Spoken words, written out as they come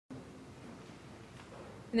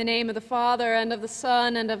In the name of the Father, and of the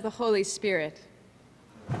Son, and of the Holy Spirit.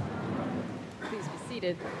 Please be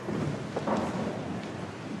seated.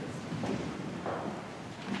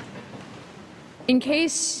 In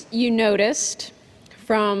case you noticed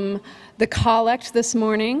from the collect this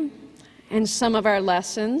morning and some of our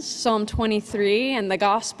lessons, Psalm 23 and the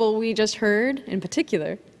gospel we just heard in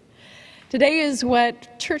particular, today is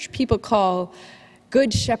what church people call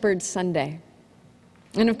Good Shepherd Sunday.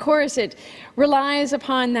 And of course, it relies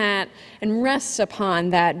upon that and rests upon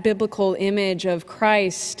that biblical image of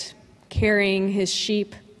Christ carrying his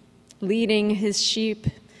sheep, leading his sheep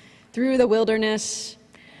through the wilderness,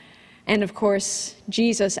 and of course,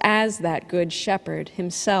 Jesus as that good shepherd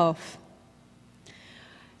himself.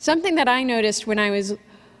 Something that I noticed when I was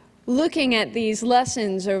looking at these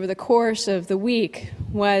lessons over the course of the week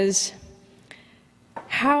was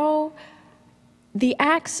how the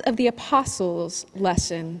Acts of the Apostles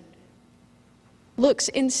lesson looks,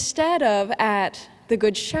 instead of at the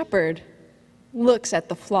Good Shepherd, looks at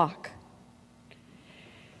the flock.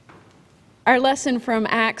 Our lesson from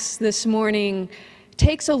Acts this morning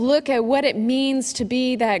takes a look at what it means to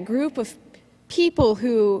be that group of people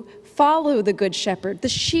who follow the Good Shepherd, the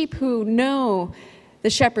sheep who know the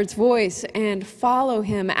shepherd's voice and follow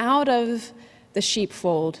him out of the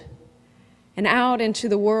sheepfold and out into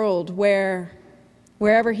the world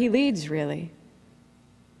wherever he leads, really.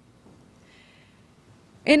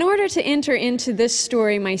 In order to enter into this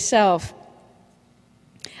story myself,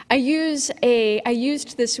 I used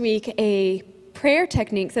this week a prayer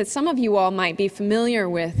technique that some of you all might be familiar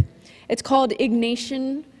with. It's called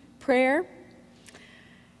Ignatian prayer.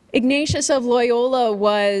 Ignatius of Loyola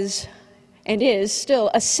was, and is still,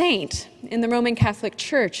 a saint in the Roman Catholic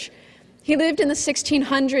Church. He lived in the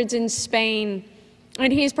 1600s in Spain,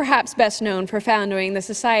 and he's perhaps best known for founding the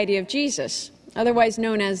Society of Jesus, otherwise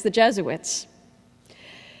known as the Jesuits.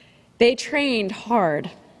 They trained hard,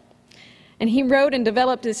 and he wrote and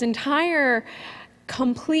developed this entire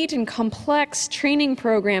complete and complex training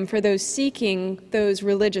program for those seeking those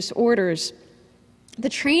religious orders. The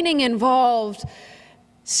training involved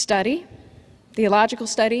study, theological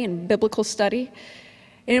study and biblical study.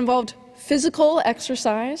 It involved physical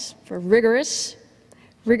exercise for rigorous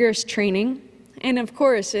training. And of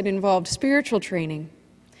course, it involved spiritual training.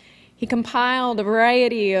 He compiled a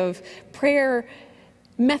variety of prayer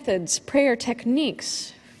methods, prayer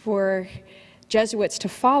techniques for Jesuits to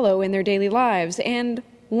follow in their daily lives. And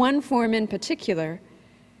one form in particular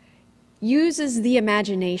uses the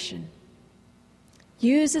imagination.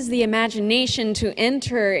 Uses the imagination to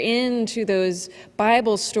enter into those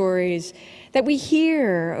Bible stories that we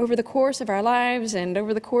hear over the course of our lives and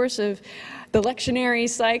over the course of the lectionary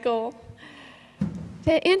cycle.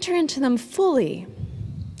 To enter into them fully,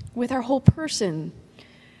 with our whole person,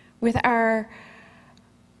 with our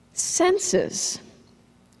senses.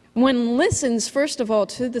 One listens, first of all,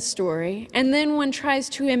 to the story, and then one tries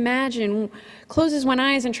to imagine, closes one's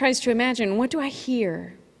eyes and tries to imagine, what do I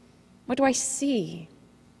hear? What do I see?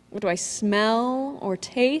 What do I smell or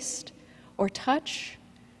taste or touch?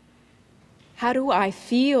 How do I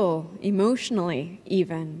feel emotionally,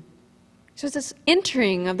 even? So it's this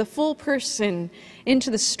entering of the full person into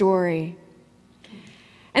the story.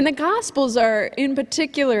 And the Gospels are, in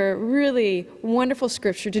particular, really wonderful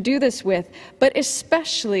scripture to do this with, but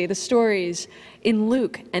especially the stories in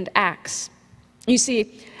Luke and Acts. You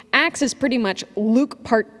see, Acts is pretty much Luke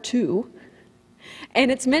part 2, and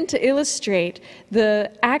it's meant to illustrate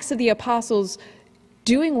the Acts of the Apostles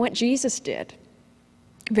doing what Jesus did,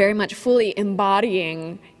 very much fully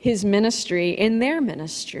embodying his ministry in their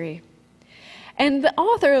ministry. And the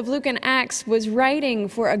author of Luke and Acts was writing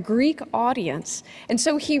for a Greek audience, and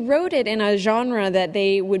so he wrote it in a genre that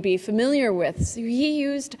they would be familiar with. So he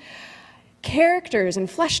used characters and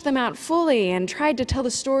fleshed them out fully and tried to tell the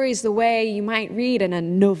stories the way you might read in a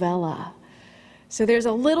novella. So there's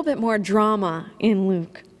a little bit more drama in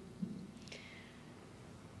Luke.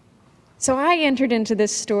 So I entered into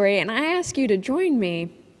this story, and I ask you to join me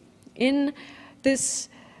in this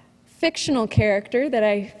fictional character that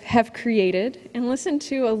I have created and listen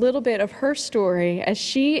to a little bit of her story as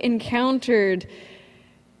she encountered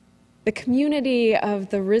the community of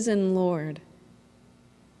the risen Lord.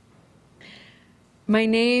 My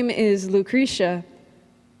name is Lucretia.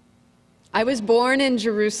 I was born in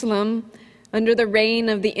Jerusalem under the reign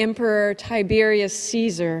of the Emperor Tiberius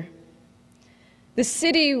Caesar. The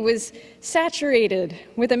city was saturated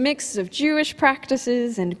with a mix of Jewish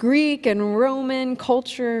practices and Greek and Roman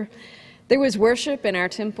culture. There was worship in our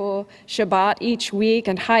temple, Shabbat each week,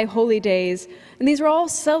 and high holy days, and these were all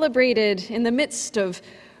celebrated in the midst of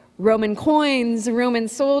Roman coins, Roman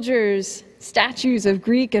soldiers, statues of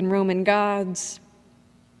Greek and Roman gods.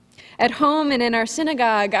 At home and in our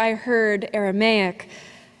synagogue, I heard Aramaic.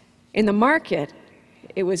 In the market,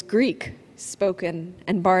 it was Greek spoken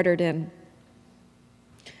and bartered in.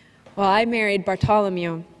 Well, I married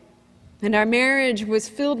Bartholomew, and our marriage was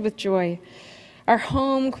filled with joy. Our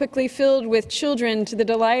home quickly filled with children to the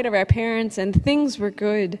delight of our parents, and things were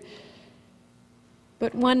good.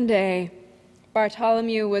 But one day,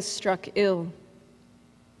 Bartholomew was struck ill.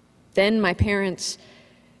 Then my parents,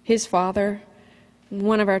 his father,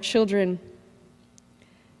 one of our children,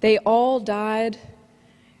 they all died,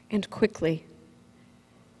 and quickly.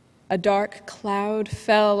 A dark cloud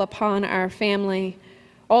fell upon our family.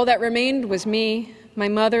 All that remained was me, my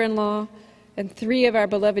mother-in-law, and 3 of our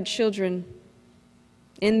beloved children.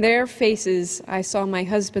 In their faces, I saw my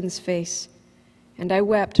husband's face, and I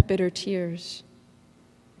wept bitter tears.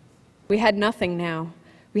 We had nothing now.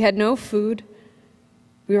 We had no food.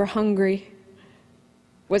 We were hungry.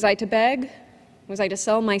 Was I to beg? Was I to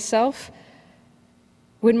sell myself?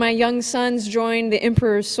 Would my young sons join the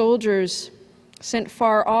emperor's soldiers, sent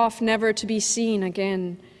far off, never to be seen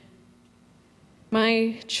again?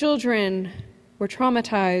 My children were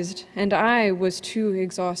traumatized, and I was too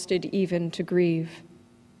exhausted even to grieve.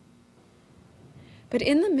 But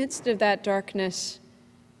in the midst of that darkness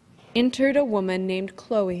entered a woman named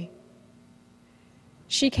Chloe.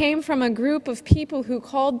 She came from a group of people who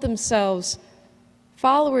called themselves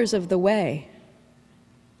followers of the way.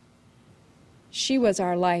 She was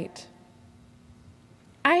our light.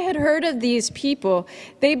 I had heard of these people.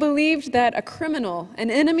 They believed that a criminal, an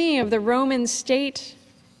enemy of the Roman state,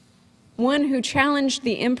 one who challenged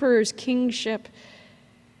the emperor's kingship,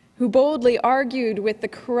 who boldly argued with the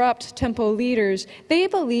corrupt temple leaders, they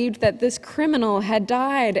believed that this criminal had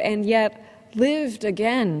died and yet lived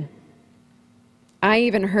again. I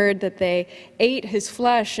even heard that they ate his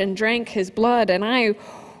flesh and drank his blood, and I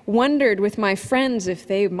wondered with my friends if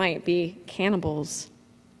they might be cannibals.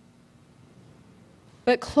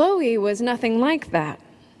 But Chloe was nothing like that,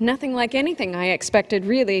 nothing like anything I expected,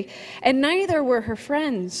 really, and neither were her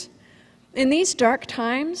friends. In these dark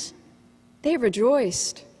times, they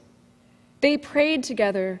rejoiced. They prayed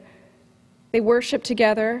together, they worshiped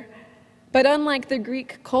together, but unlike the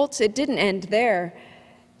Greek cults, it didn't end there.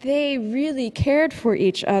 They really cared for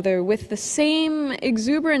each other with the same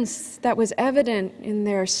exuberance that was evident in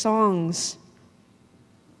their songs.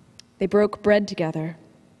 They broke bread together.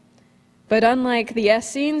 But unlike the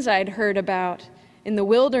Essenes I'd heard about in the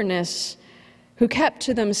wilderness, who kept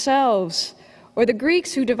to themselves, or the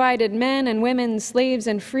Greeks who divided men and women, slaves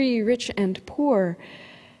and free, rich and poor,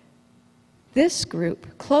 this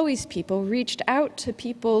group, Chloe's people, reached out to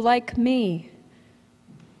people like me.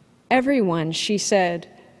 Everyone, she said,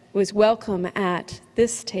 was welcome at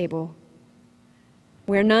this table,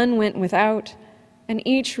 where none went without, and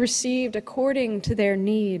each received according to their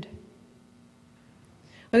need.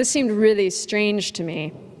 Well, this seemed really strange to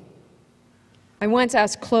me. I once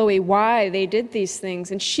asked Chloe why they did these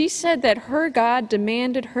things, and she said that her God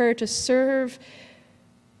demanded her to serve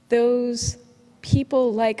those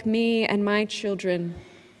people like me and my children,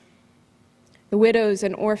 the widows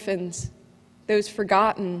and orphans, those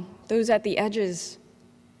forgotten, those at the edges.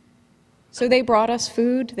 So they brought us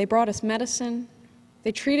food, they brought us medicine,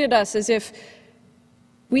 they treated us as if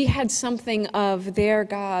we had something of their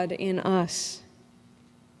God in us.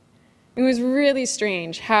 It was really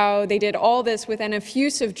strange how they did all this with an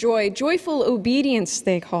effusive joy, joyful obedience,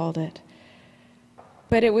 they called it.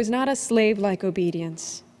 But it was not a slave-like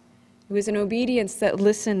obedience. It was an obedience that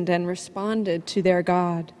listened and responded to their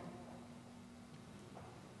God.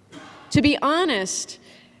 To be honest,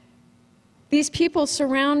 these people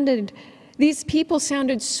sounded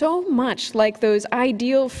so much like those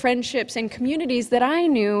ideal friendships and communities that I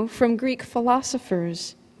knew from Greek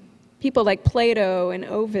philosophers, people like Plato and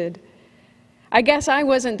Ovid. I guess I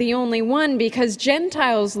wasn't the only one, because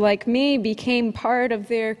Gentiles like me became part of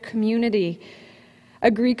their community. A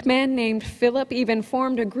Greek man named Philip even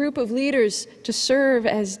formed a group of leaders to serve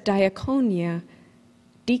as diaconia,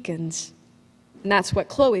 deacons. And that's what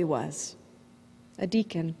Chloe was, a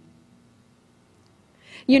deacon.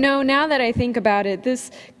 You know, now that I think about it,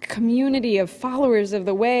 this community of followers of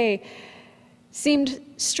the way seemed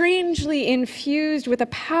strangely infused with a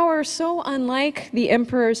power so unlike the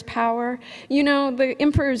emperor's power. You know, the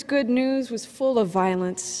emperor's good news was full of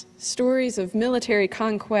violence. Stories of military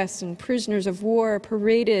conquests and prisoners of war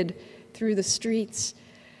paraded through the streets.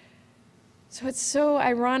 So it's so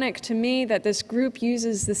ironic to me that this group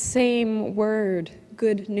uses the same word,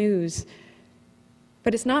 good news,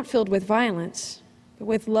 but it's not filled with violence, but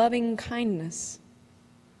with loving kindness.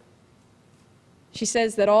 She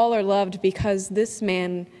says that all are loved because this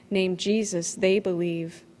man named Jesus, they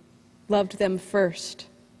believe, loved them first.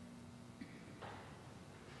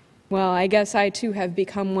 Well, I guess I too have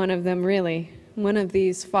become one of them, really, one of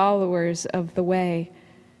these followers of the way.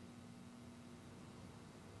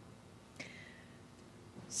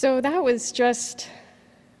 So that was just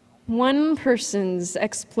one person's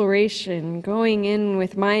exploration, going in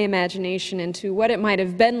with my imagination into what it might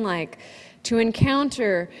have been like to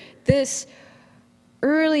encounter this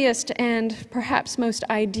earliest and perhaps most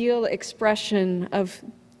ideal expression of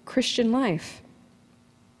Christian life.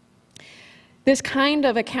 This kind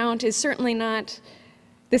of account is certainly not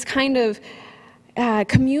this kind of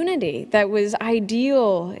community that was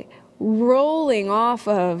ideal, rolling off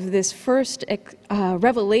of this first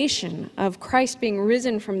revelation of Christ being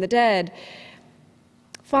risen from the dead,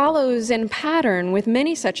 follows in pattern with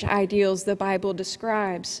many such ideals the Bible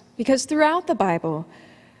describes. Because throughout the Bible,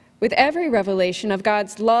 with every revelation of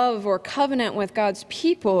God's love or covenant with God's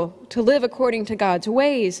people to live according to God's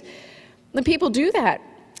ways, the people do that,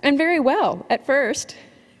 and very well at first,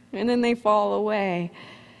 and then they fall away.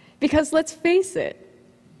 Because let's face it,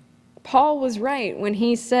 Paul was right when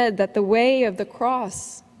he said that the way of the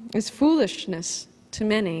cross is foolishness to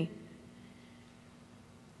many.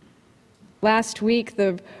 Last week,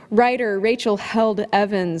 the writer Rachel Held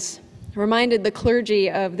Evans reminded the clergy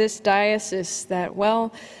of this diocese that,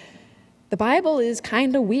 well, the Bible is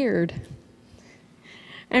kind of weird.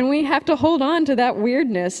 And we have to hold on to that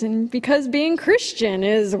weirdness, and because being Christian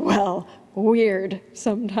is, well, weird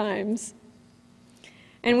sometimes.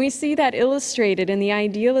 And we see that illustrated in the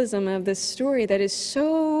idealism of this story that is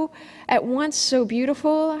so, at once so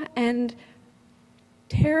beautiful and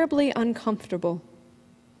terribly uncomfortable.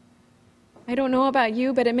 I don't know about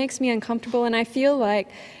you, but it makes me uncomfortable, and I feel like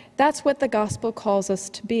that's what the gospel calls us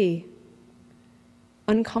to be,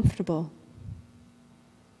 uncomfortable.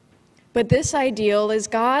 But this ideal is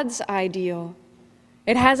God's ideal.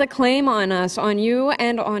 It has a claim on us, on you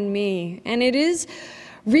and on me, and it is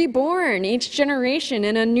reborn each generation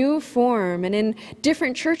in a new form and in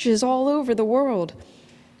different churches all over the world.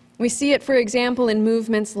 We see it, for example, in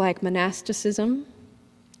movements like monasticism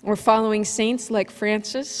or following saints like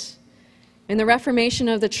Francis, in the Reformation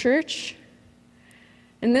of the Church.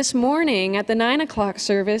 And this morning at the 9 o'clock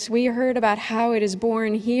service, we heard about how it is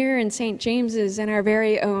born here in St. James's in our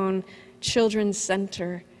very own Children's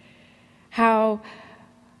Center, how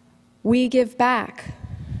we give back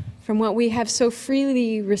from what we have so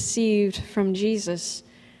freely received from Jesus,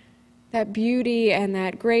 that beauty and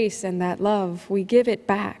that grace and that love, we give it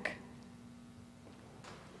back.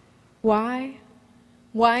 Why?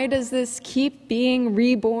 Why does this keep being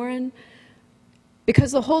reborn?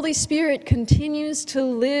 Because the Holy Spirit continues to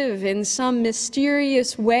live in some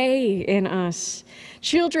mysterious way in us.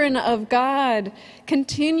 Children of God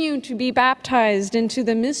continue to be baptized into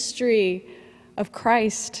the mystery of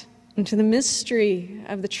Christ, into the mystery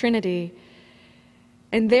of the Trinity,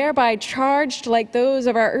 and thereby charged like those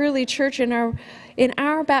of our early church in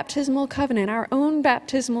our baptismal covenant. Our own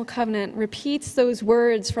baptismal covenant repeats those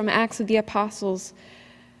words from Acts of the Apostles,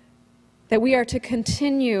 that we are to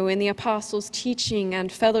continue in the apostles' teaching and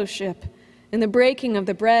fellowship, in the breaking of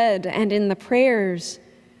the bread and in the prayers,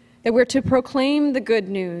 that we're to proclaim the good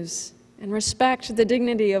news and respect the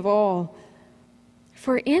dignity of all.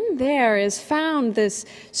 For in there is found this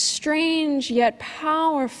strange yet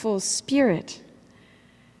powerful spirit,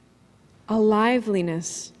 a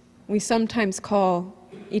liveliness we sometimes call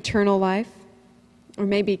eternal life, or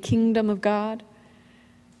maybe kingdom of God.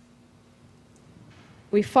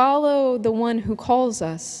 We follow the one who calls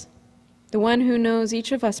us, the one who knows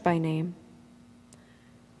each of us by name.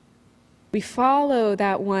 We follow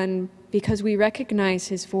that one because we recognize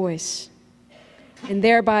his voice, and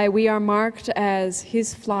thereby we are marked as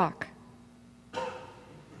his flock.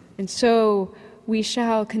 And so we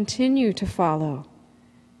shall continue to follow,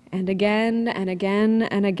 and again and again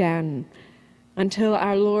and again, until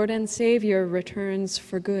our Lord and Savior returns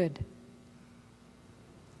for good.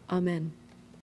 Amen.